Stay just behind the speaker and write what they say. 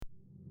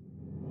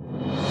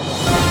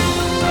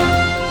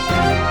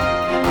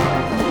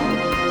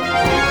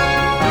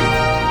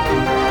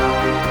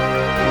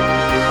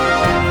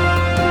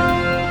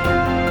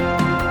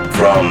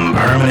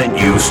Permanent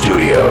U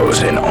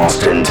Studios in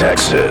Austin,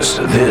 Texas,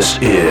 this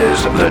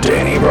is The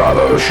Danny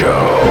Bravo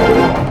Show.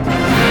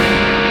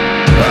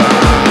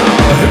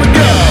 Here we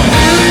go!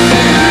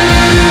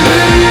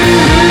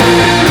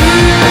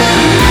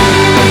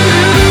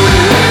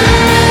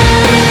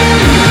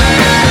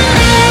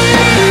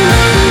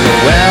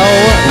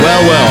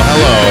 Well,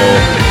 hello,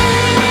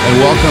 and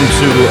welcome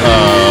to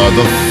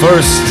the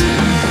first,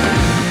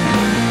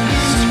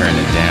 let's turn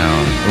it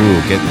down, ooh,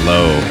 get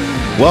low,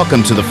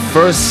 welcome to the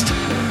first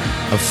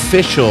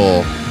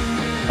official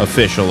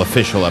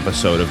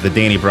episode of the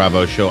Danny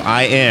Bravo Show.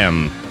 I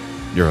am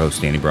your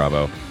host, Danny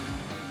Bravo.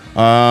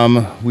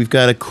 We've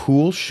got a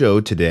cool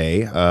show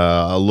today.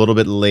 A little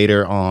bit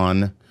later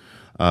on,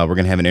 we're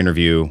going to have an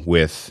interview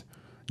with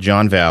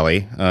John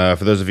Valley. For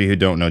those of you who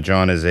don't know,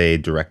 John is a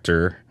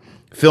director,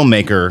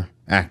 filmmaker,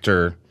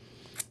 actor,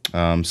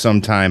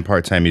 sometime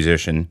part-time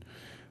musician,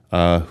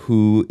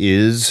 who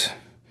is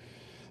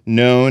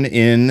known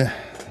in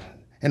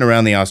and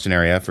around the Austin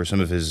area for some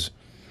of his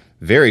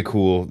very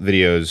cool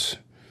videos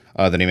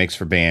that he makes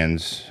for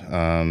bands.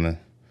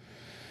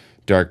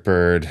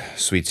 Darkbird,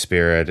 Sweet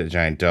Spirit, A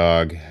Giant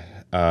Dog.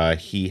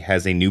 He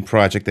has a new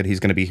project that he's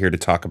going to be here to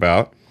talk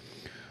about.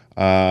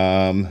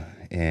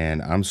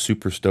 And I'm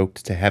super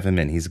stoked to have him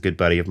in. He's a good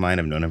buddy of mine.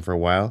 I've known him for a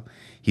while.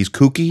 He's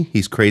kooky,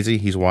 he's crazy,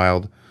 he's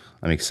wild.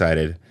 I'm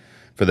excited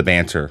for the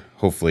banter,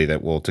 hopefully,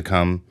 that will be to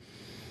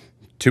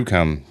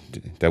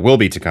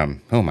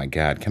come. Oh my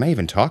God, can I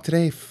even talk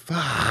today?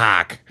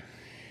 Fuck.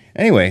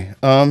 Anyway,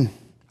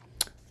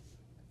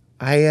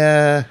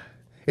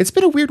 it's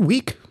been a weird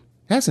week,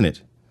 hasn't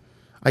it?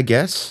 I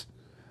guess.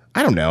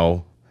 I don't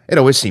know. It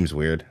always seems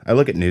weird. I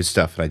look at news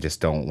stuff and I just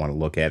don't want to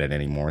look at it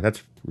anymore.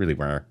 That's really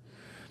where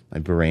my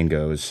brain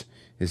goes.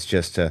 It's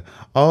just,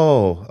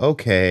 oh,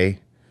 okay.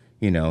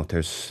 You know,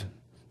 there's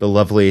the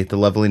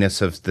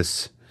loveliness of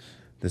this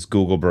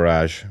Google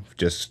barrage. It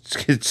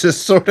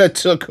just sort of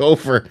took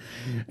over,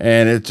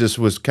 and it just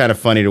was kind of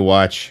funny to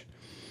watch.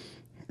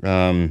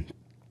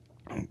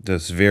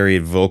 This very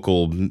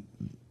vocal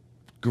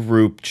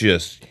group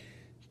just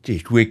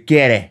we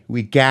gotta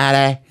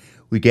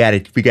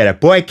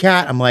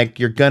boycott. I'm like,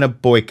 you're gonna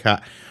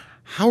boycott.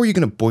 How are you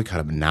gonna boycott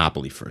a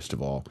monopoly? First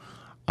of all,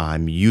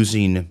 I'm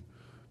using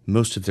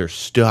most of their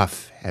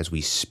stuff as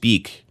we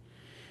speak.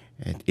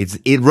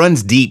 It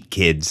runs deep,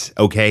 kids.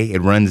 Okay,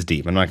 it runs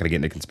deep. I'm not going to get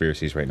into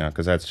conspiracies right now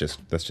because that's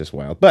just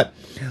wild. But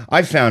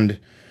I found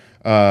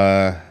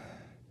it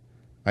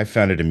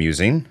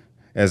amusing,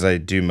 as I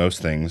do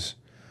most things,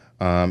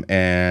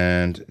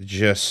 and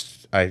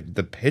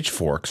the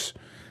pitchforks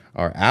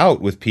are out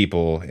with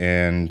people,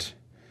 and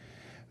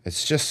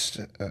it's just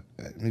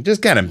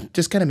kind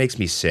of makes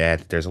me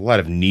sad. There's a lot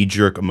of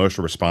knee-jerk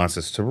emotional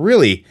responses to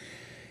really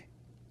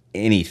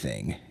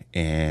anything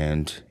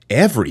and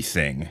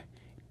everything.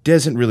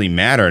 Doesn't really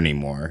matter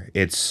anymore.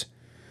 It's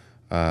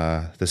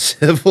the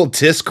civil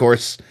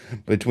discourse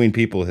between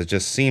people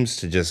seems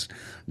to just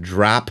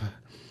drop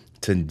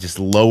to just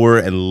lower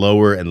and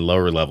lower and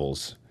lower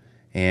levels,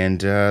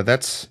 and I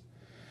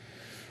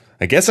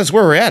guess that's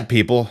where we're at,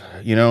 people.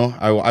 You know,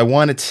 I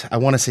want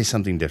to say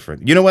something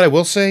different. You know what I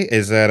will say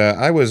is that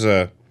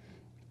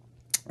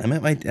I'm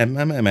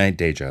at my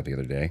day job the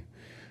other day,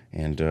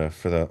 and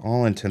for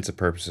all intents and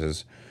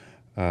purposes,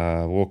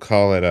 we'll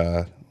call it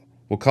a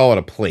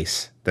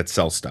place that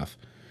sells stuff.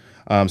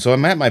 So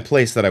I'm at my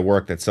place that I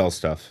work that sells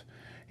stuff,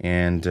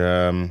 and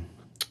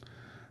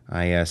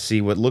I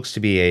see what looks to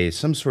be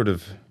some sort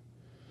of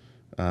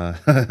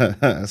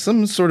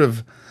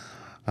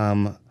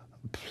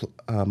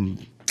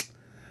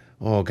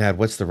oh God,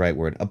 what's the right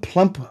word? A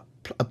plump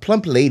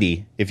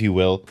lady, if you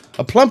will,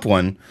 a plump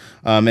one,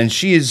 and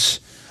she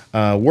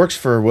works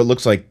for what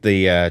looks like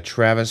the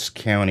Travis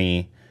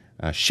County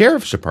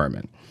Sheriff's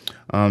Department.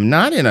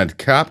 Not in a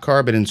cop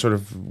car, but in sort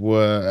of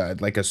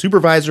like a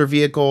supervisor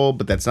vehicle,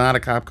 but that's not a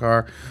cop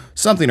car,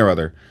 something or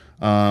other.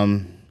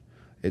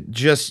 It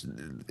just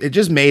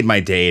made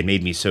my day. It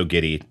made me so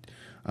giddy.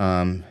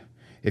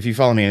 If you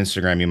follow me on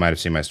Instagram, you might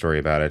have seen my story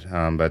about it.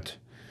 But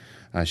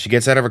she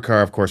gets out of her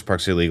car, of course,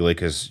 parks illegally,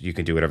 because you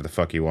can do whatever the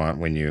fuck you want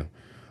when you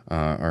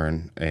are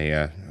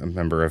a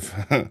member of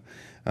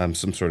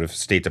some sort of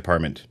State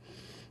Department,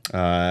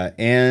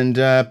 and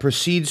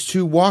proceeds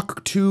to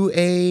walk to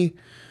a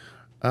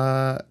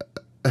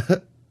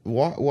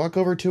walk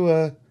over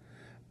to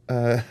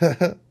a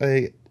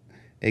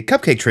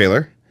cupcake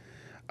trailer,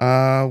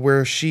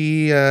 where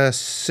she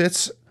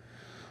sits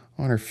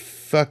on her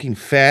fucking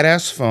fat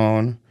ass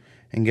phone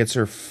and gets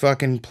her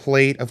fucking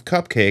plate of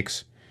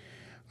cupcakes,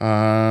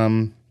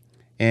 and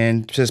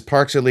just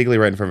parks illegally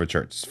right in front of a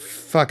church. It's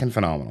fucking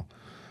phenomenal.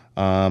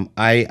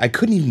 I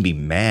couldn't even be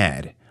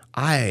mad.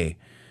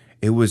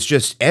 It was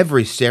just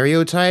every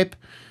stereotype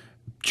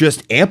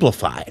just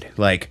amplified,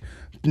 like,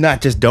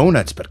 not just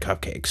donuts, but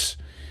cupcakes.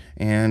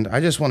 And I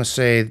just want to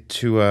say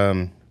to,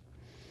 I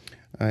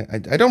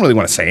don't really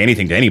want to say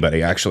anything to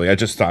anybody, actually. I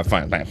just I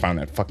found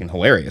that fucking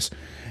hilarious.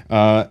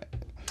 So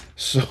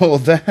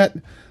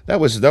that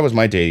was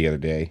my day the other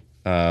day.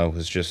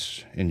 Was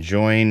just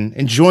enjoying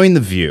the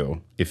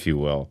view, if you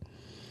will.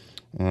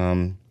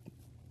 I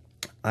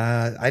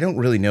don't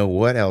really know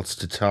what else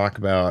to talk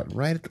about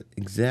right at the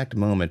exact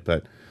moment,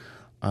 but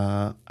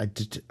I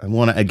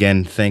want to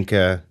again thank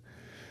a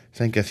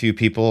few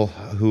people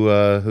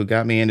who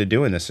got me into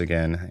doing this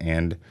again,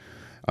 and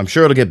I'm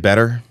sure it'll get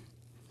better.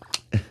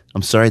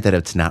 I'm sorry that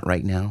it's not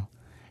right now,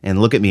 and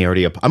look at me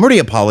already. I'm already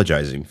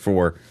apologizing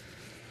for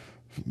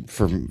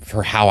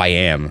how I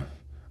am.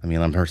 I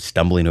mean, I'm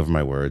stumbling over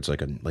my words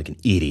like an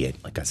idiot,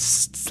 like a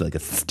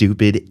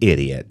stupid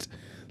idiot.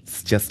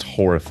 It's just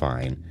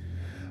horrifying.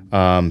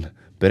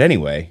 But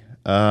anyway,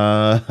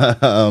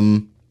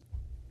 oh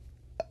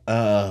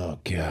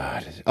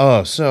God.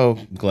 Oh, so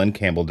Glenn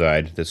Campbell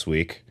died this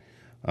week.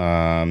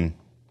 Kind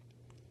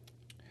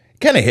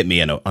of hit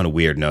me on a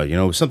weird note. You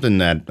know, something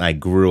that I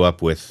grew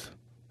up with.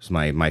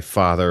 My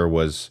father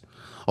was,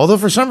 although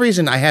for some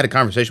reason I had a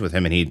conversation with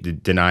him and he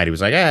denied. He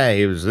was like, "Hey,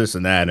 he was this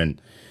and that," and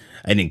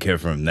I didn't care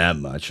for him that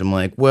much. I'm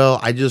like, well,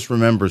 I just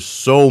remember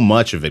so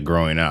much of it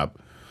growing up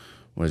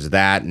was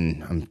that,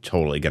 and I'm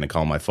totally gonna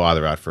call my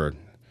father out for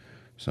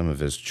some of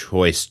his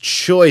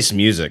choice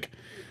music,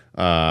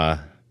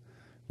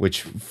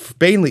 which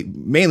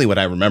mainly what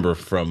I remember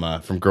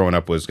from growing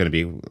up was going to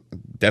be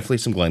definitely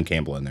some Glenn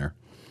Campbell in there,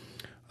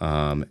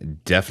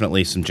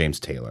 definitely some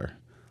James Taylor,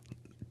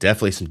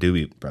 definitely some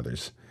Doobie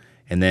Brothers,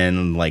 and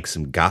then like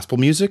some gospel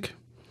music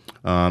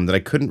that I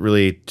couldn't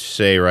really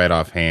say right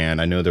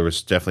offhand. I know there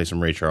was definitely some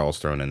Ray Charles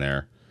thrown in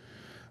there,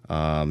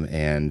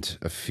 and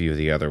a few of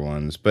the other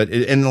ones,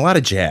 and a lot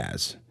of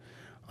jazz.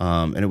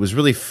 And it was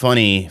really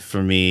funny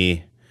for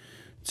me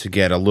to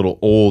get a little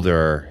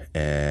older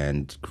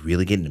and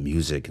really get into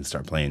music and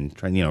start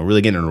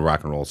really getting into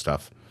rock and roll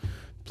stuff,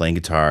 playing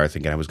guitar,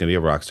 thinking I was going to be a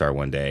rock star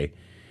one day.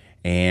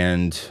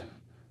 And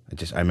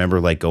I remember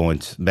like going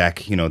to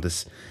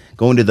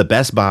the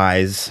Best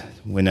Buys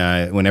when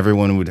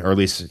everyone would, or at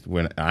least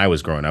when I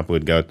was growing up,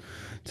 would go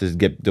to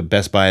get the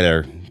Best Buy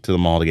there to the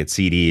mall to get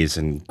CDs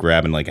and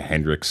grabbing like a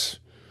Hendrix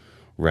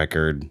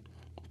record.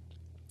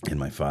 And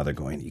my father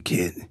going, you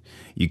can't,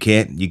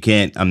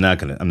 I'm not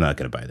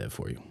gonna buy that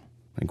for you.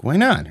 Like, why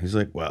not? He's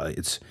like, well,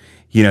 it's,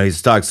 he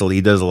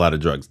does a lot of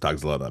drugs,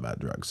 talks a lot about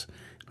drugs.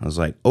 I was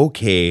like,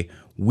 okay,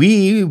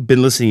 we've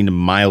been listening to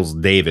Miles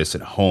Davis at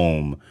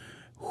home,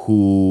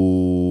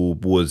 who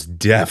was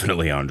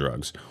definitely on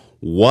drugs.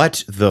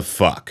 What the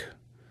fuck?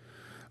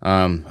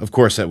 Of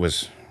course, that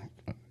was,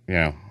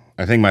 I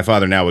think my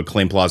father now would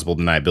claim plausible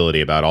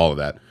deniability about all of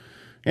that.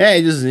 Yeah,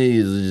 you just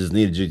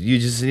need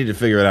to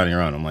figure it out on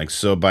your own. I'm like,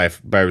 so by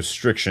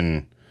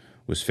restriction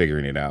was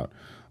figuring it out.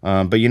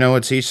 But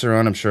it's each their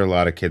own. I'm sure a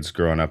lot of kids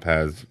growing up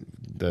have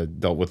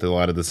dealt with a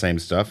lot of the same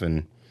stuff,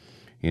 and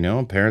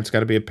parents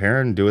got to be a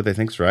parent and do what they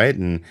think's right.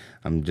 And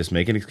I'm just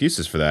making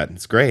excuses for that.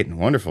 It's great and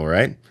wonderful,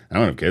 right? I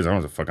don't have kids. I don't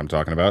know what the fuck I'm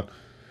talking about.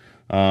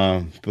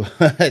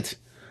 But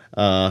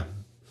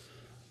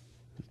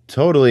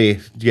totally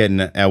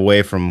getting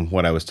away from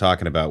what I was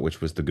talking about,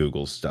 which was the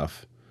Google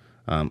stuff,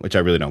 which I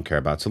really don't care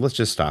about. So let's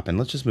just stop and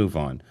let's just move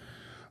on.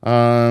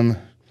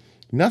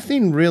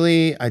 Nothing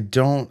really. I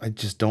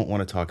just don't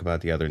want to talk about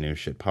the other news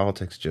shit.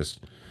 Politics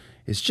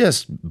it's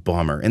just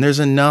bummer. And there's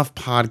enough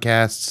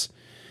podcasts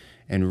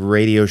and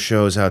radio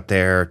shows out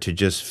there to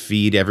just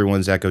feed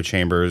everyone's echo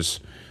chambers.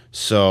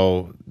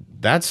 So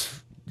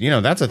that's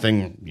a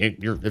thing.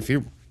 If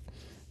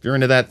you're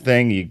into that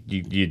thing,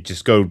 you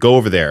just go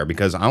over there,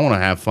 because I want to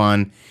have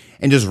fun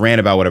and just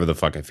rant about whatever the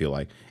fuck I feel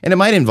like. And it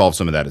might involve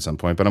some of that at some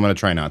point, but I'm going to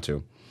try not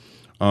to.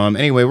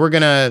 Anyway, we're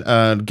going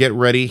to get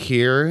ready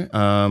here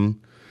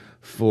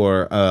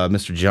for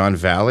Mr. John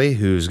Valley,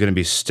 who's going to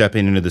be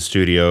stepping into the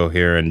studio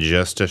here in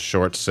just a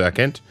short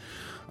second.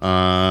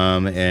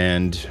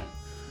 And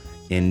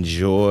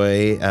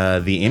enjoy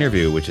the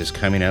interview, which is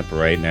coming up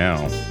right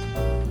now.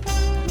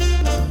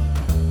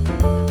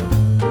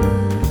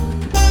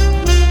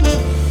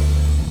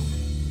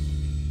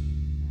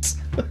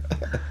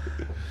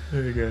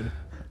 Very good.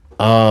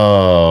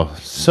 Oh,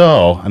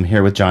 so I'm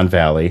here with John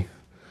Valley.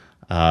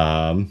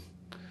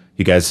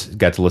 You guys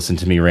got to listen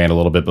to me rant a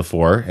little bit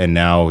before, and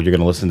now you're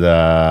going to listen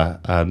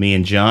to me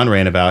and John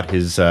rant about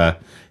his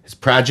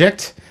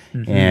project,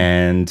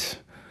 and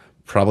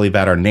probably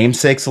about our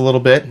namesakes a little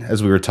bit,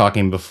 as we were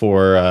talking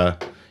before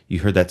you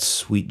heard that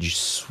sweet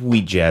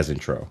jazz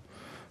intro.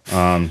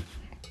 I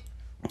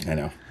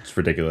know, it's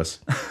ridiculous.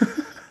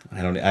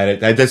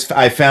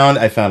 I found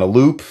a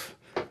loop.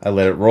 I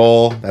let it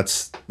roll.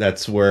 That's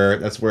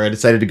where I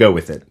decided to go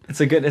with it. It's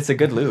a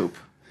good loop.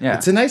 Yeah.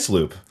 It's a nice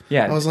loop.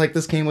 Yeah. I was like,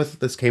 this came with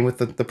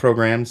the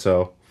program,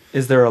 so.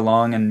 Is there a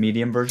long and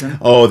medium version?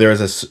 Oh,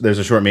 there's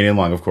a short, medium,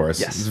 long, of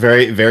course. Yes. It's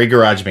very, very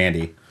garage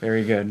bandy.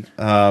 Very good.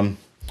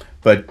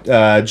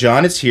 But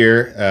John is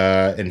here,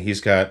 and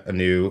he's got a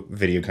new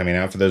video coming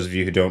out. For those of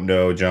you who don't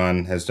know,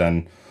 John has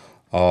done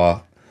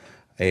a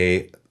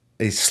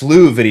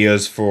slew of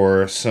videos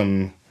for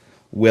some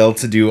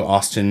well-to-do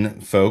Austin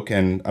folk,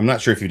 and I'm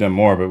not sure if you've done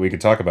more, but we could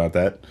talk about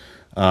that.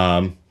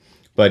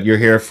 But you're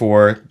here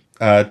for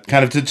kind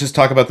of to just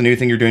talk about the new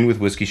thing you're doing with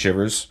Whiskey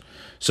Shivers.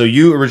 So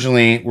you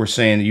originally were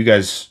saying that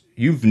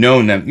you've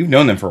known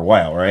them for a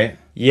while, right?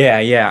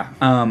 Yeah.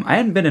 I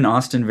hadn't been in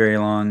Austin very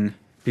long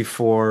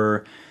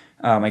before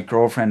my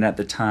girlfriend at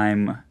the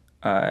time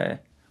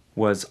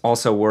was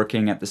also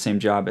working at the same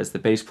job as the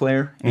bass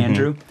player,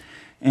 Andrew.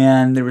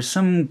 And there was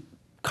some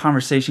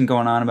conversation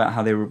going on about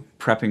how they were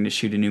prepping to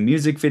shoot a new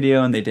music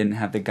video and they didn't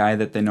have the guy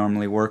that they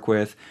normally work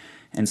with.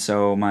 And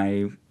so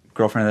my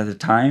girlfriend at the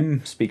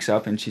time speaks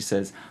up and she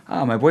says,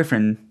 my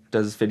boyfriend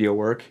does video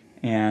work.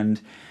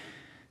 And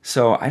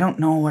so I don't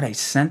know what I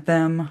sent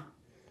them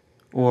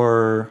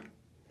or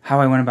how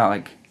I went about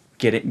like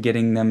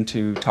getting them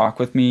to talk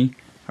with me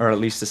or at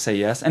least to say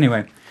yes.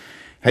 Anyway.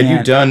 Have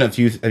you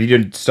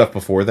done stuff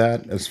before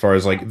that as far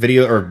as like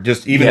video or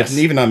just even Yes.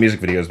 even not music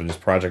videos, but just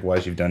project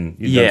wise you've done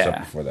stuff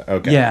before that?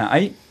 Okay. Yeah,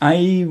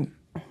 I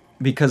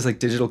because like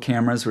digital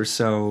cameras were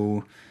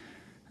so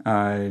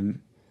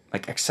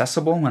like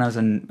accessible when I was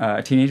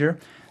a teenager,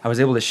 I was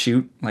able to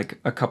shoot like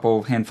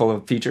a handful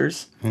of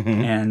features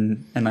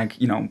and like,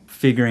 you know,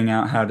 figuring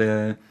out how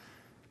to,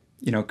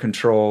 you know,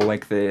 control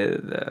like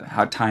the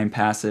how time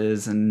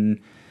passes and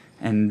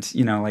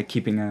you know, like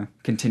keeping a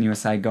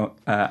continuous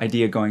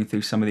idea going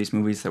through some of these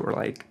movies that were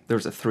like, there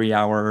was a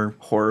 3-hour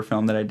horror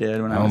film that I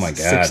did when I was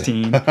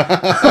 16.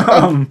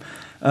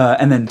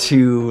 And then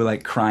 2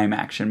 like crime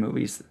action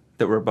movies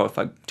that were both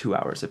like 2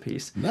 hours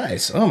apiece.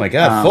 Nice. Oh my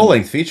God.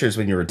 Full-length features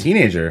when you were a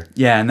teenager.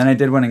 Yeah, and then I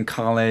did one in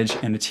college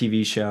and a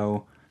TV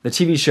show. The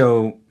TV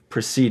show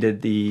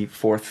preceded the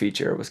 4th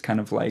feature. It was kind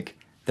of like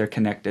they're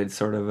connected,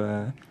 sort of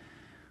a...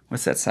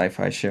 What's that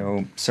sci-fi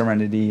show?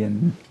 Serenity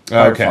and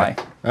Firefly.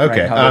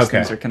 Okay. Right? How those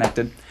things are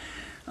connected.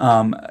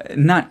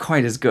 Not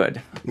quite as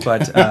good,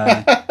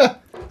 but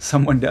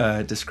someone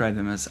described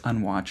them as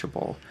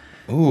unwatchable.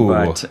 Ooh.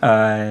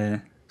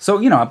 But so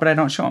you know, but I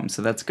don't show them,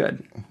 so that's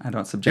good. I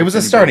don't subject. It was a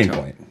anybody starting to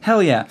 'em. point.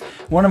 Hell yeah!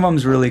 One of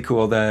them's really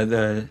cool.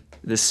 The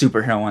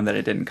superhero one that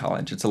I did in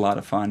college. It's a lot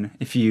of fun.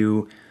 If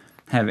you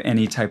have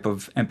any type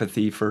of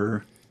empathy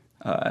for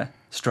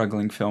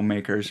struggling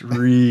filmmakers,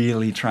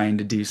 really trying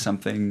to do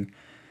something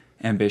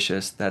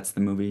ambitious, that's the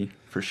movie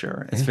for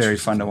sure. It's very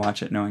fun to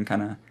watch it, knowing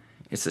kind of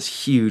it's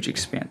this huge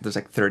expanse. There's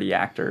like 30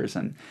 actors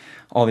and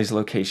all these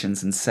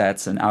locations and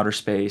sets and outer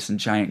space and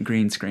giant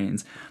green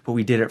screens, but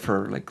we did it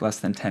for like less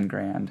than 10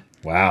 grand.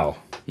 Wow.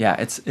 Yeah,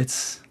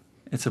 it's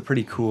a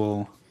pretty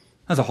cool.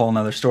 That's a whole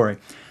nother story.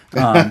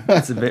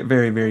 It's a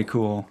very very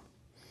cool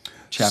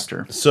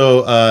chapter.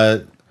 So,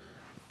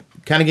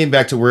 kind of getting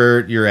back to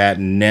where you're at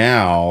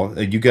now,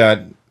 you got,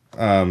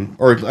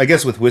 or I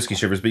guess with Whiskey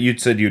Shivers, but you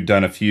said you'd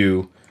done a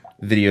few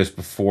videos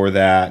before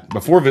that,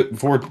 before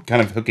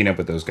kind of hooking up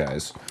with those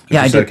guys.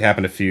 Yeah, I did.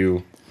 Happened a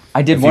few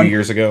one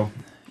years ago.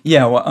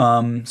 Yeah,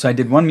 well, so I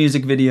did one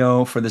music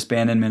video for this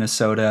band in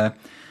Minnesota,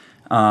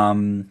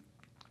 and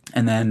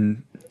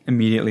then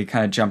immediately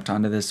kind of jumped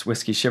onto this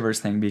Whiskey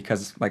Shivers thing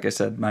because, like I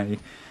said, my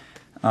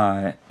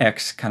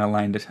ex kind of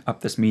lined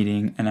up this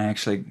meeting, and I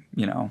actually,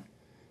 you know,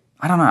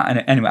 I don't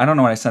know. Anyway, I don't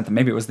know what I sent them.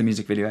 Maybe it was the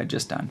music video I'd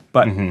just done.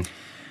 But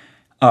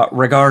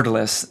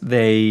regardless,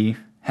 they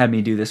had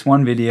me do this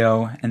one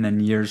video, and then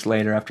years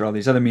later, after all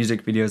these other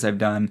music videos I've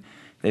done,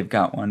 they've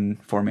got one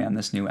for me on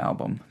this new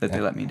album that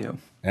they let me do.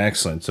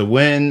 Excellent. So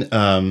when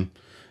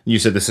you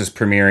said this is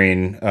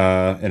premiering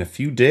in a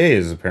few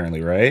days,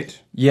 apparently, right?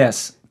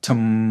 Yes,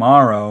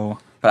 tomorrow,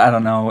 but I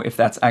don't know if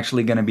that's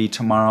actually going to be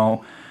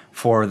tomorrow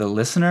for the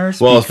listeners.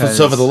 Well,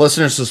 so for the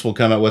listeners, this will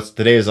come out.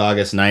 Today is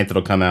August 9th.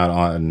 It'll come out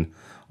on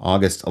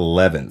August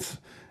 11th.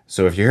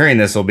 So if you're hearing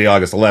this, it'll be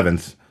August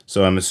 11th.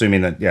 So I'm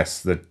assuming that,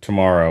 yes,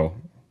 tomorrow.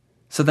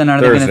 So then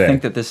are they going to Thursday.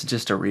 think that this is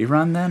just a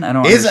rerun then? I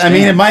don't understand. I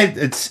mean, it might.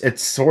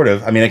 It's sort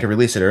of. I mean, I could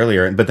release it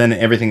earlier, but then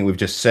everything that we've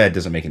just said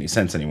doesn't make any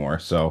sense anymore.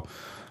 So,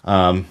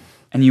 and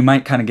you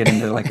might kind of get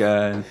into like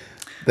a...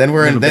 then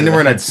we're in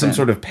head some spin.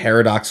 sort of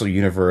paradoxical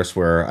universe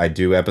where I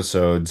do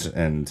episodes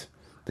and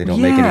they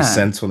don't make any Yeah.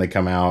 sense when they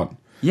come out.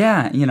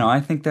 Yeah, you know, I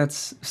think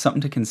that's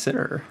something to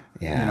consider.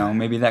 Yeah. You know,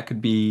 maybe that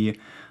could be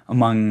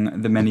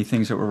among the many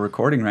things that we're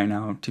recording right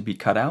now to be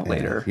cut out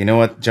later. You know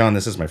what, John?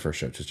 This is my first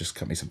show. Just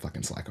cut me some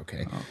fucking slack,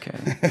 okay?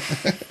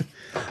 Okay.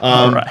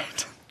 All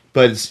right.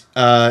 But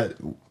I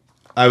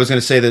was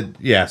going to say that,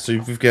 yeah, so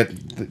you've got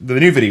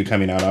the new video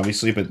coming out,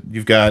 obviously, but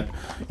you've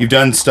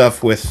done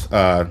stuff with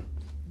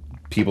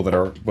people that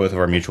are both of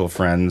our mutual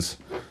friends.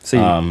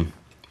 So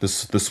The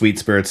Sweet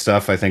Spirit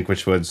stuff, I think,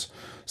 which was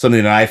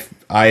something that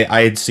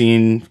I had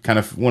seen kind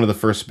of one of the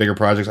first bigger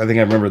projects. I think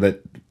I remember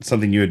that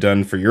something you had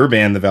done for your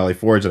band, the Valley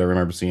Forge, that I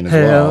remember seeing as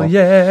well. Hell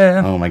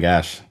yeah. Oh my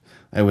gosh.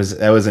 That was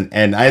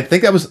and I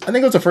think it was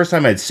the first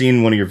time I'd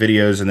seen one of your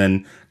videos and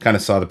then kind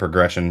of saw the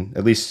progression.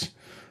 At least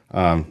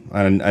I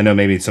know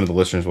maybe some of the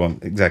listeners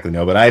won't exactly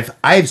know, but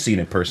I've seen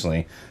it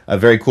personally. A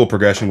very cool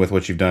progression with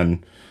what you've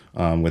done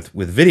with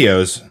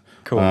videos.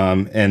 Cool.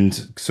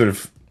 And sort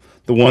of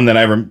the one that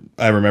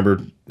I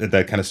remember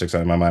that kind of sticks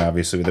out in my mind,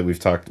 obviously, that we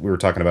were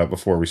talking about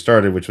before we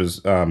started, which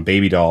was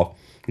Baby Doll,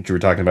 which you were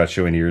talking about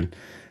showing to your,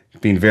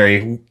 being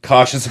very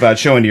cautious about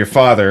showing to your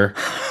father,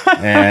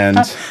 and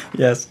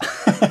Yes.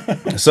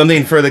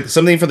 something for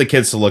the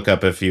kids to look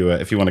up if you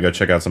want to go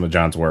check out some of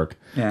John's work.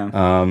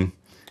 Yeah.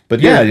 But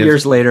yeah,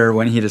 years later,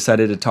 when he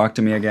decided to talk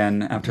to me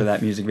again after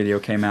that music video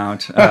came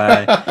out,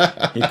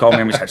 he called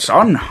me and said,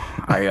 "Son,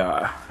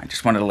 I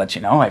just wanted to let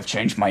you know I've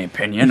changed my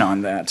opinion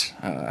on that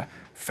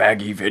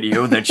faggy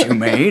video that you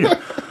made.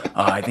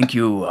 I think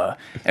you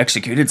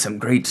executed some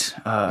great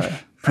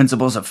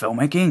principles of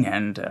filmmaking,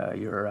 and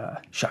your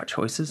shot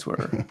choices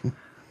were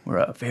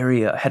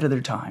very ahead of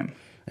their time.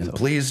 And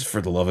please,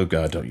 for the love of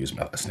God, don't use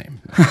my last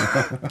name."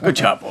 Good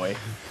job, boy.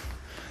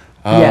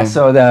 Yeah,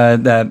 so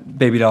the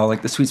baby doll,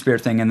 like the Sweet Spirit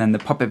thing, and then the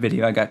puppet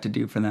video I got to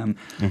do for them.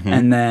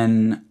 And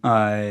then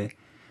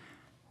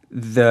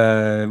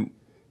there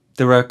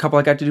were a couple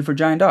I got to do for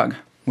Giant Dog,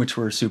 which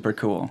were super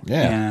cool.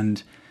 Yeah.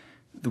 And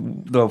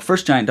the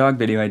first Giant Dog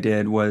video I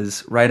did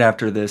was right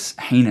after this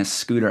heinous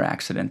scooter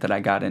accident that I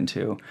got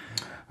into.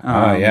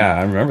 Yeah,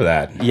 I remember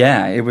that.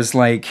 Yeah, it was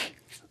like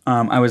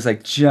I was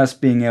like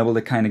just being able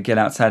to kind of get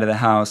outside of the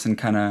house and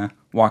kind of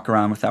walk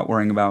around without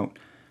worrying about,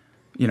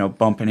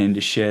 bumping into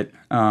shit.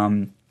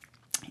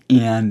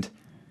 And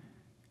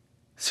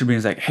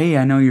Sabrina's like, "Hey,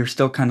 I know you're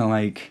still kind of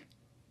like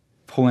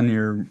pulling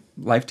your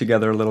life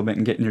together a little bit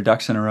and getting your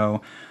ducks in a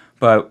row,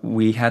 but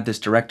we had this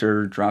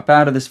director drop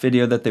out of this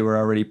video that they were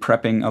already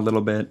prepping a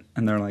little bit,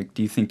 and they're like,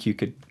 do you think you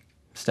could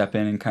step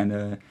in and kind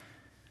of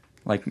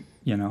like,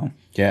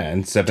 Yeah,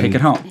 and take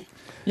it home?"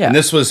 Yeah. And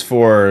this was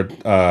for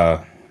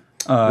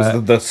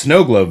was the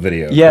Snow Globe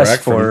video, Yes,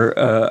 correct? for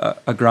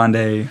a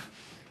grande,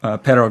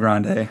 Perro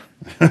Grande.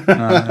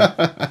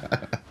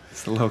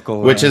 It's the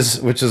local, which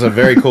is a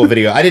very cool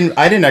video. I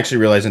didn't actually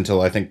realize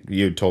until I think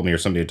you told me, or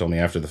somebody had told me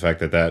after the fact,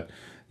 that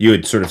you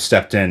had sort of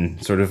stepped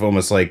in, sort of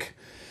almost like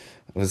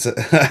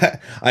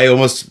I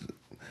almost,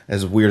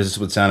 as weird as this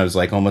would sound, it was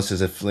like almost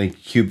as if like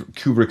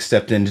Kubrick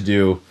stepped in to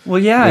do. Well,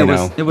 yeah,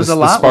 it was a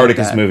lot the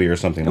Spartacus like that. movie or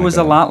something. It was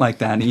a lot like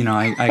that.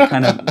 I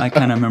kind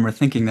of remember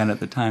thinking that at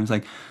the time. It's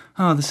like,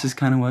 oh, this is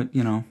kind of what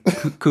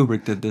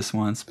Kubrick did this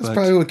once. That's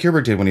probably what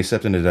Kubrick did when he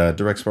stepped into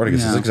direct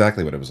Spartacus. This is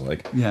exactly what it was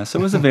like. Yeah, so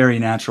it was a very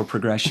natural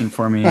progression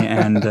for me,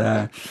 and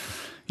the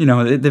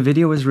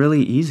video was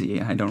really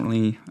easy. I don't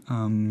really,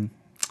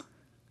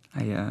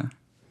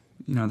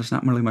 there's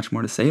not really much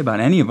more to say about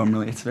any of them.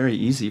 Really, it's very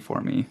easy for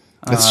me.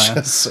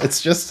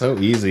 It's just so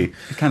easy.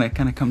 It kind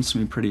of comes to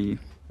me pretty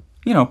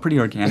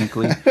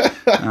organically.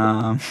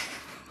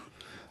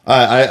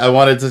 I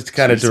wanted to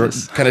kind of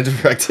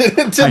direct it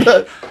into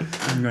the.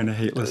 I'm going to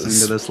hate listening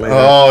to this later.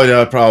 Oh,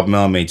 no problem.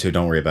 Oh, me too.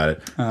 Don't worry about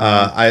it.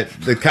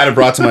 It kind of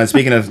brought to mind.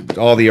 Speaking of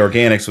all the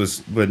organics,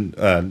 was when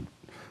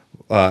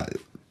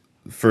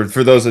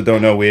for those that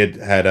don't know, we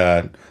had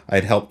I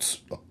had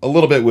helped a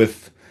little bit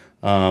with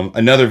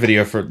another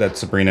video that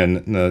Sabrina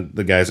and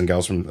the guys and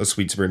gals from A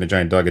Sweet Sabrina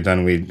Giant Dog had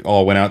done. We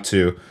all went out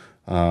to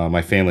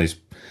my family's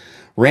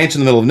ranch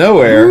in the middle of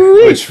nowhere,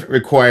 which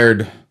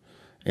required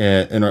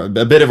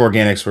a bit of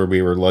organics, where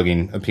we were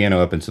lugging a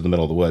piano up into the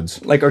middle of the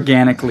woods. Like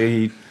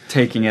organically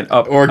taking it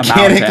up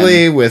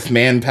Organically with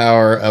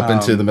manpower up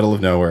into the middle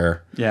of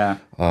nowhere. Yeah.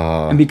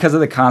 And because of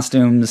the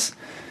costumes,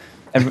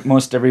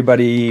 most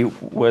everybody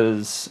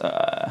were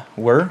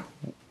wearing?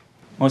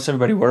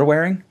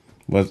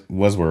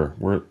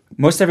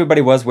 Most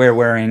everybody was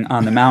wearing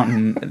on the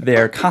mountain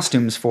their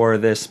costumes for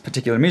this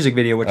particular music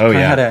video, which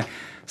had a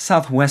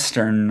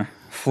southwestern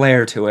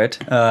flair to it,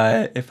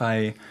 if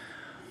I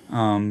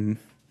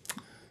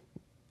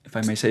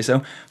may say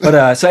so.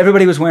 But so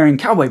everybody was wearing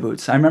cowboy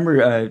boots. I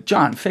remember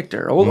John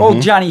Fichter,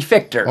 old Johnny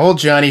Fichter. Old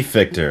Johnny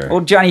Fichter.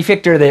 Old Johnny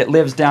Fichter that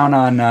lives down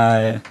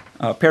on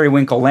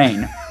Periwinkle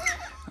Lane.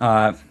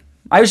 I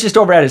was just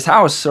over at his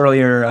house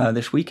earlier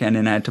this weekend,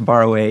 and I had to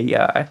borrow he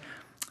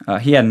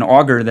had an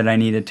auger that I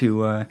needed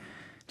to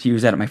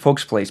use out at my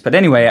folks' place. But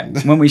anyway,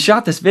 when we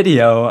shot this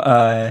video,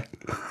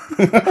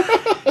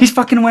 he's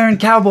fucking wearing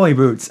cowboy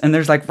boots, and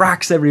there's like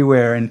rocks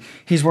everywhere, and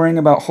he's worrying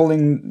about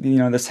holding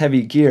this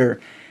heavy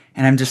gear.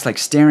 And I'm just like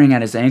staring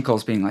at his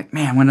ankles, being like,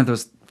 man, when are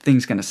those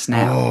things gonna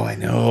snap? Oh, I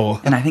know.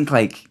 And I think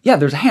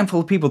there's a handful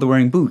of people that are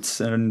wearing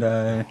boots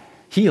and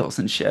heels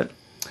and shit.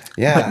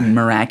 Yeah. But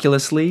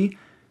miraculously,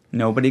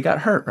 nobody got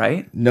hurt,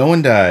 right? No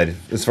one died,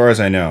 as far as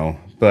I know.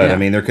 But I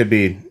mean, there could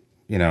be,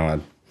 there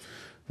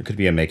could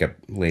be a makeup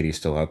lady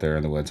still out there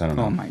in the woods. I don't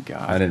know. Oh my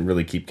God. I didn't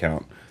really keep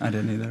count. I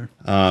didn't either.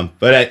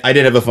 But I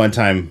did have a fun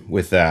time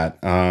with that.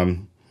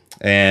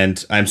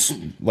 And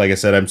like I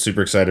said, I'm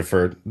super excited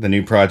for the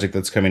new project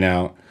that's coming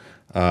out.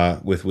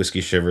 With Whiskey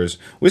Shivers.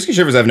 Whiskey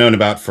Shivers I've known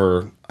about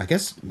for, I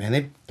guess, man,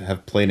 they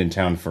have played in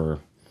town for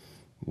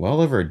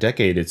well over a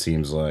decade, it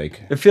seems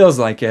like. It feels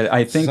like it.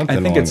 I think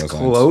it's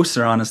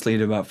closer, honestly,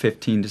 to about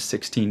 15 to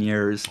 16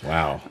 years.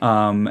 Wow.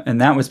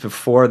 And that was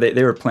before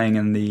they were playing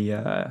in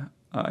the,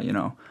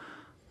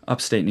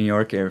 upstate New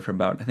York area for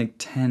about, I think,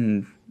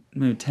 10,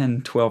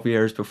 12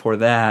 years before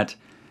that.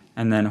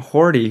 And then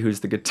Horty,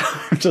 who's the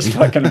guitar, just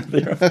fucking with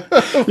you.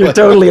 You're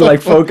totally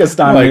like focused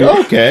on me.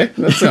 Okay,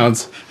 that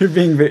sounds. You're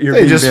being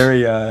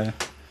very a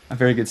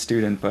very good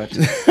student, but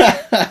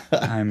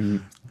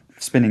I'm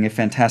spinning a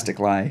fantastic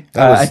lie.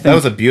 That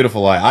was a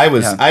beautiful lie. I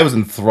was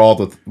enthralled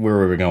with where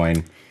we were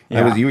going.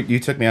 Yeah. You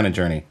took me on a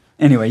journey.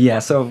 Anyway, yeah.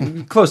 So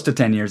close to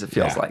 10 years, it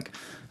feels like.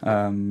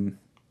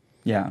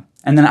 Yeah.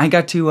 And then I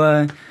got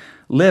to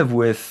live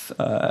with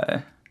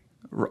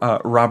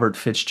Robert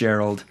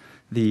Fitzgerald,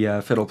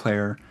 the fiddle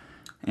player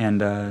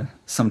and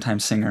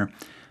sometimes singer.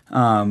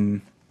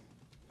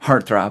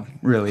 Heartthrob,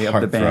 really,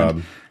 of the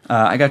band.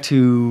 I got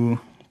to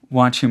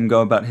watch him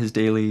go about his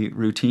daily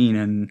routine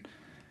and,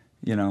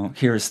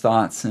 hear his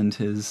thoughts and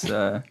his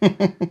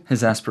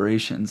his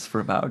aspirations for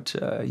about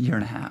a year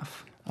and a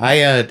half. I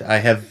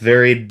have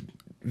very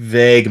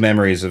vague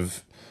memories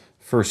of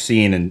first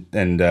seeing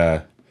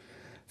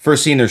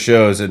first seeing their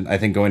shows, and I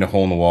think going to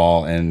Hole in the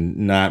Wall and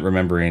not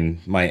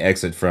remembering my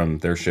exit from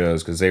their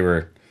shows because they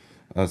were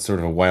sort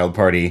of a wild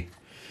party.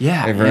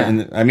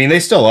 Yeah, I mean, they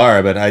still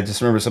are, but I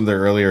just remember some of their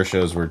earlier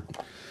shows were.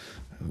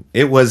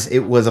 It was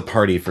a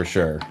party for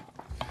sure.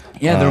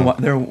 Yeah,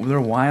 they're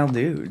wild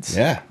dudes.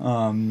 Yeah.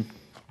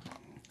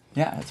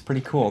 Yeah, it's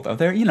pretty cool though.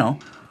 They're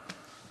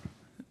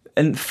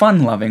and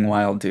fun-loving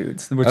wild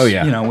dudes. Which,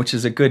 which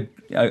is a good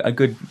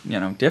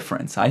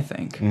difference, I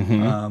think.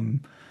 Mm-hmm.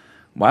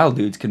 Wild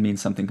dudes can mean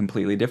something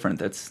completely different.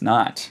 That's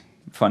not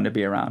fun to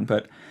be around.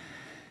 But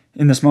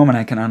in this moment,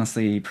 I can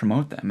honestly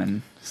promote them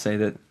and say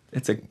that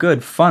it's a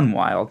good, fun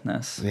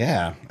wildness.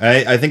 Yeah,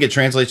 I think it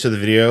translates to the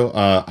video.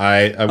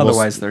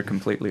 Otherwise, they're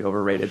completely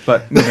overrated.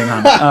 But moving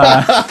on.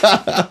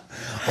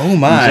 Oh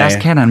my! Just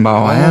kidding,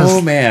 boys. Oh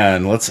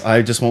man,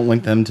 I just won't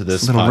link them to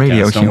this little podcast.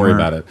 Radio Don't humor. worry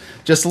about it.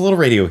 Just a little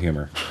radio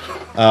humor.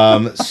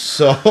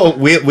 So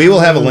we will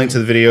have a link to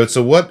the video.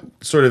 So what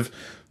sort of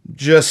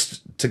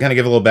just to kind of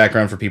give a little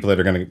background for people that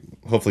are going to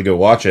hopefully go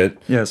watch it.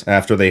 Yes.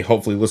 After they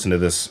hopefully listen to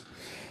this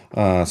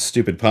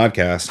stupid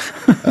podcast.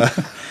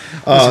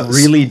 It's a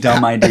really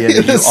dumb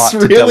idea that you ought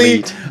to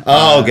delete.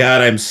 Oh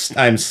God,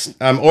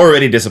 I'm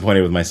already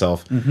disappointed with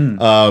myself.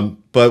 Mm-hmm.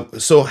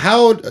 But so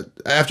how,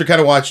 after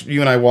kind of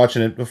you and I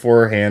watching it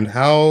beforehand,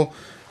 how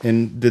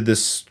did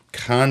this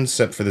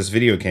concept for this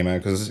video came out?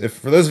 Because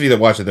for those of you that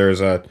watch it, there is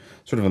a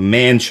sort of a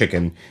man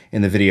chicken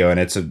in the video, and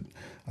it's a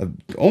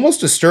almost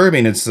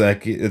disturbing. It's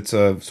like it's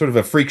a sort of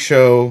a freak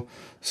show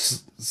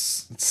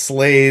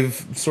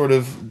slave sort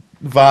of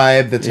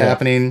vibe that's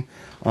happening.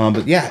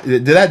 But yeah,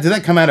 did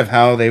that come out of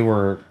how the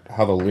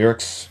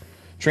lyrics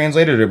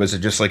translated, or was it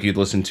just like you'd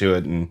listen to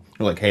it and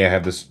you're like, hey, I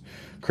have this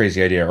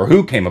crazy idea? Or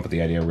who came up with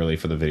the idea really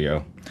for the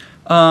video?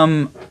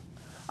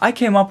 I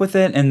came up with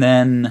it, and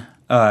then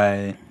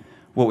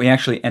what we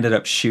actually ended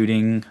up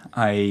shooting,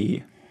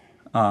 I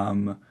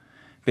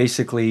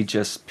basically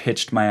just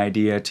pitched my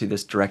idea to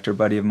this director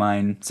buddy of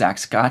mine, Zach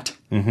Scott.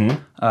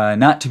 Mm-hmm.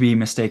 Not to be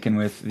mistaken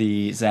with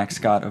the Zach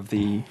Scott of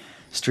the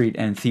street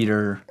and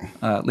theater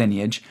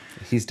lineage.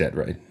 He's dead,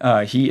 right?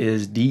 He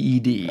is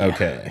DED.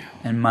 Okay.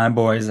 And my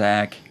boy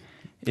Zach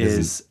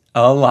is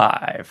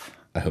alive.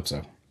 I hope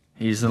so.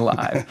 He's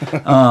alive.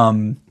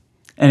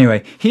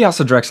 Anyway, he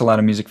also directs a lot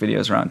of music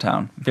videos around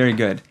town. Very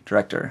good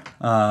director.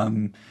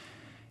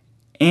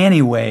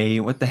 Anyway,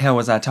 what the hell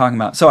was I talking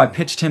about? So I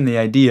pitched him the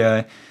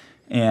idea,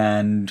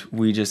 and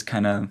we just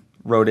kind of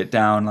wrote it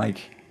down,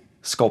 like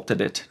sculpted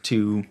it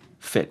to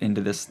fit into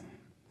this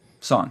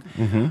song.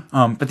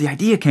 Mm-hmm. But the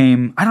idea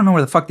came, I don't know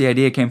where the fuck the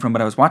idea came from,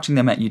 but I was watching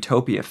them at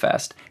Utopia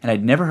Fest, and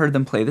I'd never heard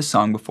them play this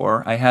song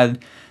before. I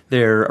had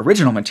their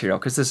original material,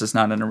 because this is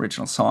not an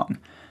original song.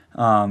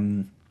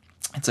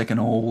 It's like an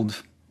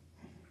old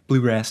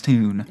bluegrass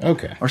tune.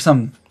 Okay. Or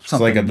something. It's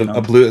like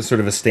a blue,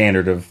 sort of a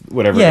standard of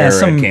whatever era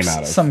it came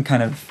out of. Some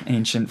kind of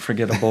ancient,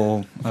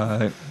 forgettable,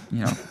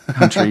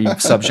 country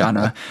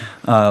subgenre,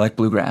 like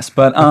bluegrass.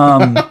 But,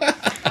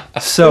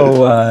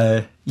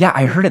 yeah,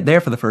 I heard it there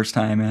for the first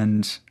time,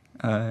 and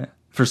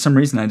for some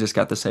reason I just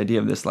got this idea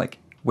of this, like,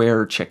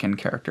 were chicken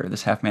character,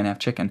 this half-man,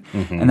 half-chicken.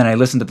 Mm-hmm. And then I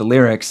listened to the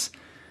lyrics,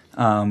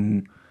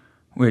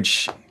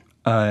 which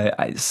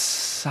I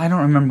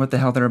don't remember what the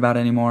hell they're about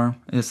anymore.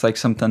 It's like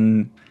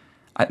something...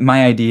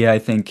 my idea, I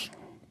think,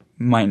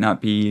 might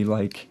not be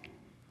like...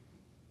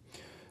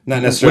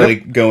 Not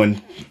necessarily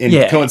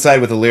coincide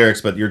with the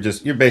lyrics, but you're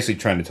basically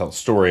trying to tell a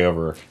story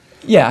over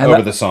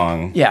the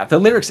song. Yeah, the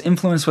lyrics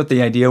influence what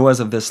the idea was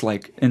of this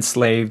like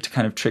enslaved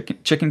kind of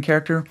chicken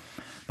character,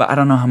 but I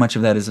don't know how much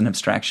of that is an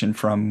abstraction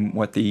from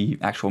what the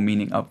actual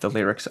meaning of the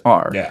lyrics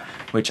are. Yeah.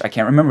 Which I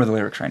can't remember the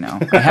lyrics right now.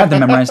 I had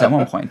them memorized at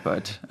one point,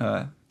 but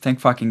thank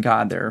fucking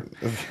God they're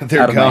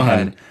out of my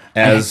head.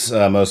 As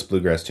most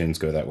bluegrass tunes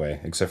go that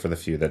way, except for the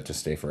few that just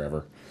stay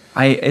forever.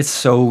 It's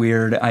so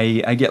weird.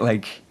 I get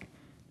like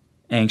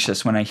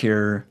anxious when I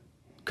hear,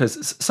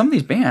 because some of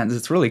these bands,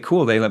 it's really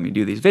cool they let me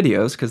do these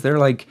videos, because they're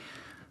like,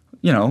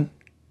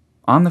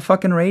 on the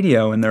fucking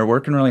radio, and they're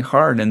working really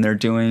hard, and they're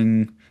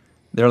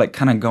like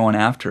kind of going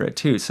after it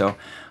too. So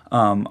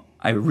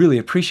I really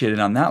appreciate it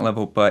on that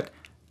level, but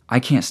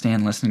I can't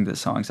stand listening to the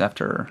songs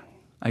after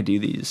I do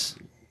these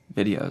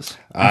videos.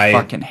 I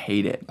fucking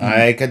hate it.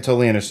 I can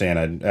totally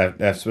understand.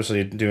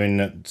 Especially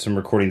doing some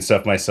recording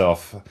stuff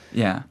myself.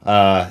 Yeah.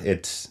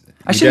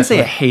 I shouldn't say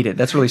I hate it.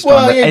 That's really strong.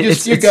 Well,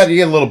 you get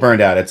a little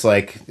burned out. It's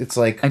like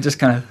I just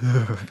kind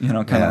of,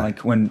 like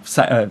when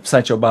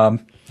Sideshow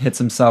Bob hits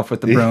himself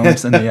with the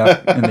brooms in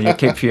the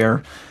Cape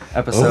Fear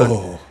episode.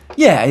 Oh.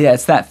 Yeah,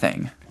 it's that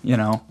thing.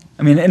 I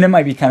mean, and it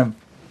might be kind of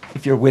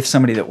if you're with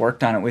somebody that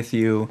worked on it with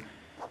you,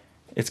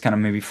 it's kind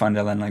of maybe fun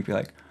to then like be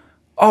like,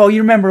 oh,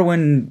 you remember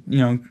when, you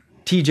know,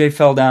 TJ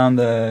fell down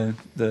the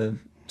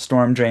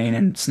storm drain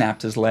and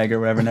snapped his leg or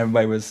whatever, and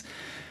everybody was,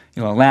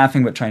 you know,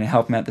 laughing but trying to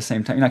help him at the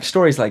same time. You know, like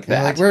stories like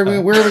that. Like, where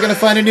are we going to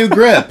find a new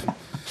grip?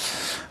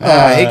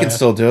 He can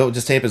still do it.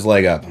 Just tape his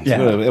leg up.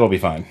 Yeah. It'll be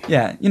fine.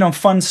 Yeah, you know,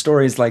 fun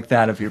stories like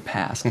that of your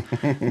past.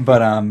 But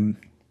no,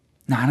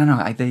 I don't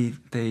know. They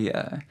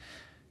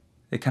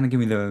kind of give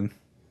me the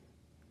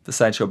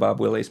Sideshow Bob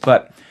Willies.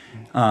 But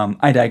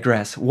I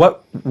digress.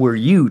 What were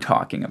you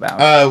talking about?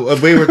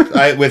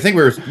 I think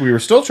we were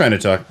still trying to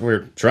talk. We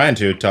were trying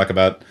to talk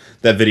about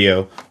that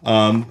video.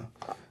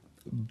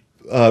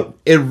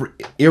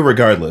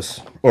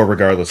 Irregardless, or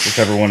regardless,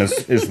 whichever one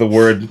is the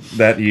word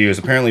that you use.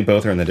 Apparently,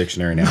 both are in the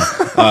dictionary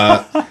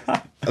now.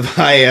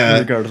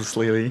 Regardless,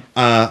 Lily.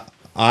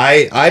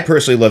 I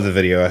personally love the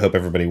video. I hope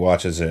everybody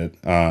watches it.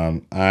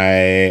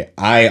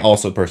 I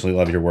also personally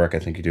love your work. I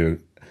think you do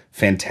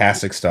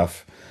fantastic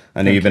stuff.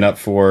 I know you've been up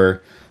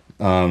for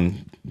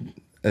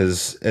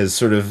as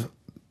sort of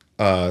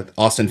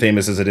Austin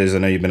famous as it is. I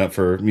know you've been up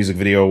for music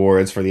video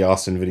awards for the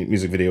Austin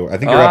music video. I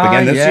think you're up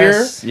again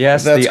this year.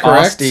 Yes, that's the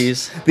correct.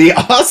 Osties. The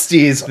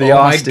Osties. The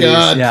Osties. My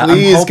God! Yeah,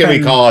 please, can we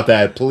call it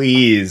that?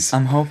 Please.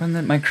 I'm hoping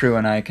that my crew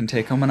and I can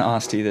take home an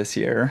Ostie this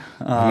year.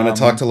 I'm gonna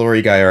talk to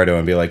Lori Gallardo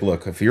and be like,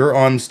 look, if you're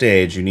on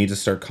stage, you need to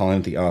start calling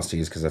it the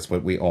Osties because that's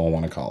what we all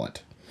want to call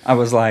it. I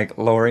was like,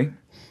 Lori.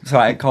 So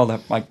I called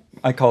up Elle.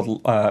 I call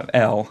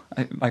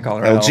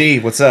her LG.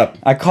 Elle. What's up?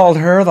 I called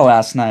her the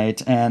last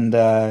night and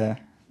I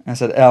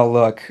said, Elle,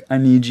 look, I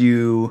need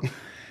you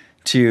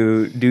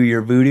to do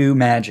your voodoo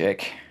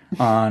magic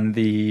on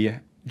the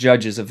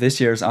judges of this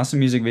year's Austin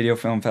Music Video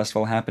Film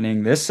Festival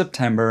happening this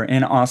September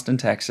in Austin,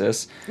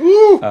 Texas.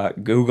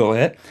 Google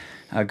it.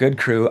 Good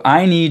crew.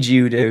 I need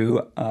you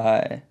to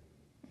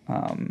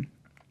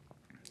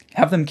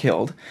have them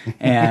killed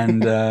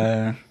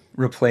and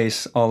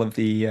replace all of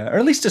the, or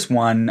at least just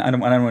one. I don't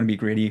want to be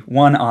greedy.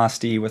 One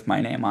Ostie with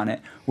my name on it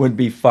would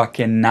be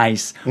fucking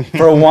nice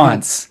for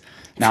once.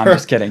 No, I'm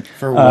just kidding.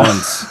 For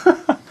once.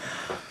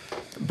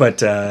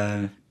 But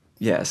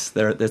yes,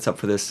 that's up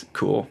for this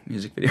cool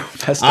music video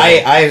festival.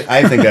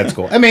 I think that's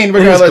cool. I mean,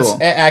 regardless, cool.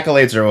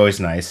 Accolades are always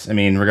nice. I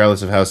mean,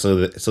 regardless of how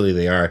silly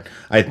they are,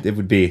 it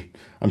would be.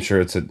 I'm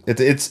sure it's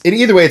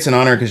either way, it's an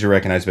honor because you're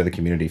recognized by the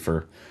community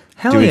for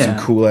doing some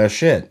cool ass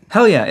shit.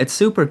 Hell yeah, it's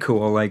super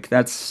cool. Like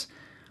that's,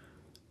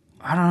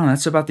 I don't know.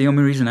 That's about the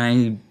only reason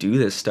I do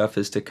this stuff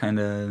is to kind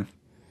of,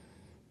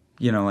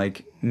 you know,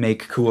 like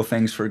make cool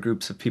things for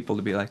groups of people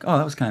to be like, oh,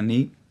 that was kind of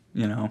neat.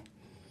 You know,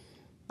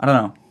 I don't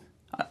know.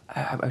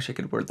 I wish I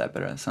could word that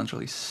better. That sounds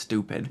really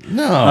stupid.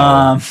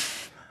 No.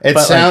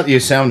 You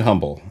sound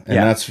humble, and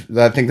Yeah.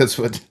 I think that's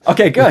what.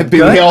 Okay, good.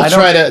 We all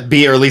try to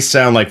be, or at least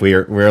sound like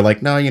we're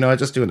like, no, you know, I'm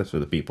just doing this for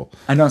the people.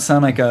 I don't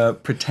sound like a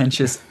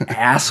pretentious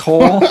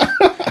asshole.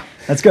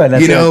 That's good.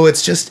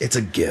 That's it's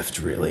a gift,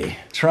 really.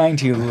 trying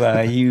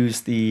to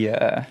use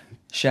the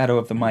shadow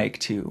of the mic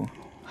to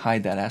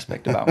hide that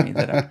aspect about me.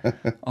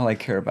 That all I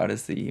care about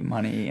is the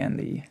money and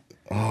the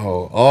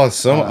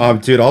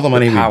Dude, all the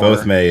money we power.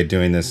 both made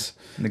doing this,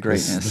 The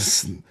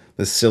greatness.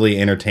 this silly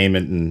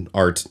entertainment and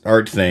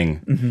art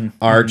thing,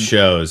 art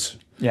shows,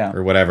 Yeah.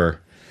 or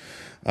whatever.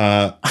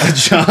 John,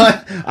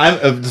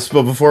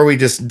 but before we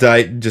just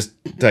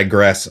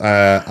digress,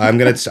 I'm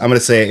gonna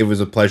say it was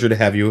a pleasure to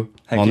have you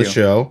on the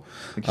show.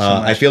 Thank you so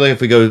much. I feel like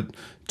if we go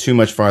too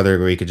much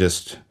farther, we could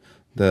just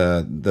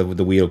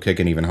the wheel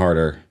kicking even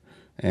harder,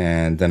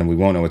 and then we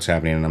won't know what's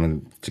happening. And I'm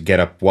going to get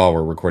up while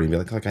we're recording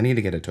and be like, I need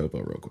to get a topo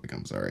real quick.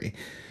 I'm sorry.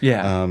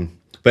 Yeah.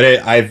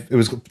 But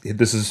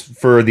this is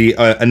for the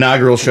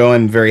inaugural show.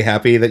 I'm very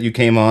happy that you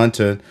came on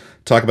to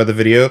talk about the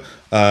video.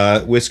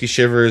 Whiskey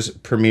Shivers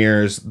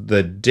premieres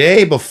the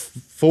day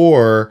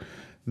before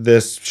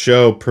this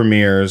show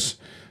premieres.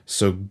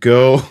 So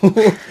go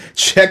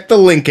check the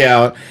link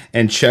out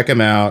and check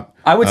them out.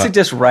 I would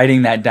suggest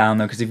writing that down,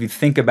 though, because if you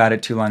think about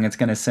it too long, it's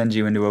going to send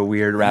you into a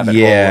weird rabbit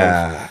hole.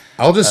 Yeah.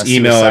 I'll just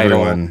email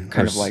everyone.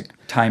 Kind of like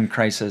time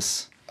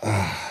crisis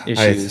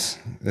issues.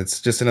 It's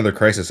just another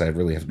crisis I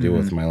really have to deal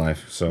with in my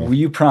life. So Will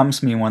you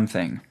promise me one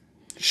thing?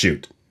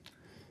 shoot.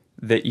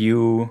 That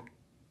you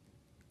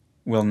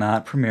will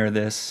not premiere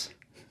this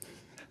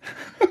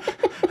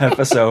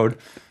episode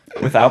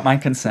without my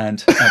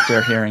consent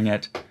after hearing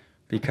it,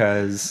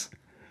 because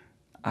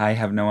I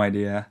have no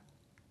idea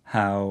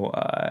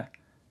how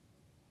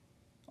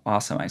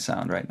awesome I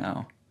sound right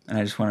now. And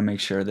I just want to make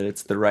sure that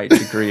it's the right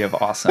degree of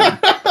awesome.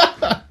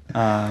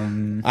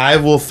 I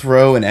will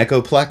throw an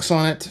Echoplex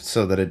on it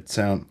so that it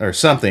sound or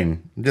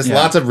something. Just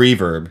lots of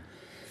reverb.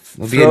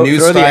 It'll be a new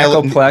throw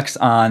style. the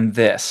Echoplex on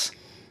this.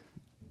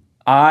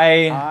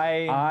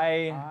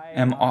 I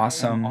am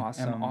awesome.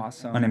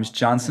 My name is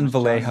Johnson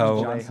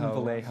Vallejo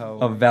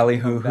of Valley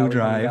Hoo Hoo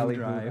Drive.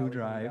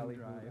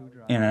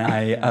 And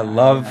I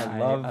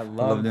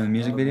love doing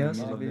music videos.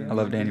 I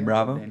love Danny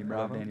Bravo.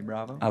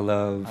 I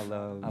love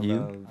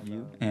you.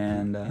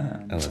 And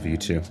I love you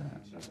too.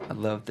 I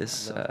love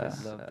this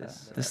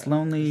this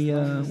lonely,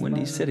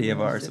 windy city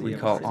of ours that we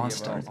call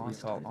Austin.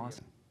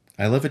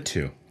 I love it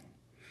too.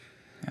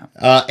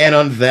 Yeah. And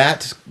on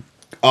that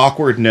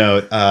awkward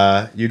note,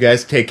 you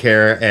guys take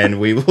care, and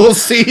we will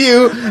see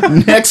you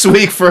next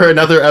week for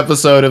another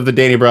episode of the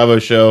Danny Bravo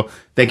Show.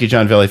 Thank you,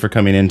 John Velli, for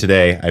coming in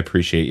today. I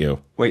appreciate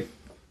you. Wait,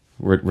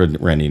 We're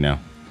Randy now.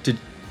 did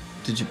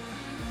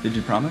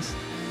you promise?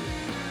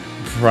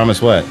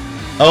 Promise what?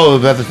 Oh,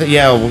 about the thing.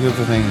 Yeah, we'll get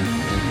the thing.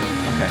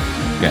 Okay.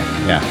 Okay.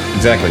 Yeah.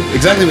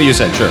 Exactly what you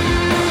said. Sure. All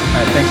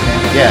right. Thanks,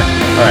 Dan. Yeah.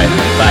 All right.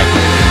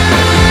 Bye.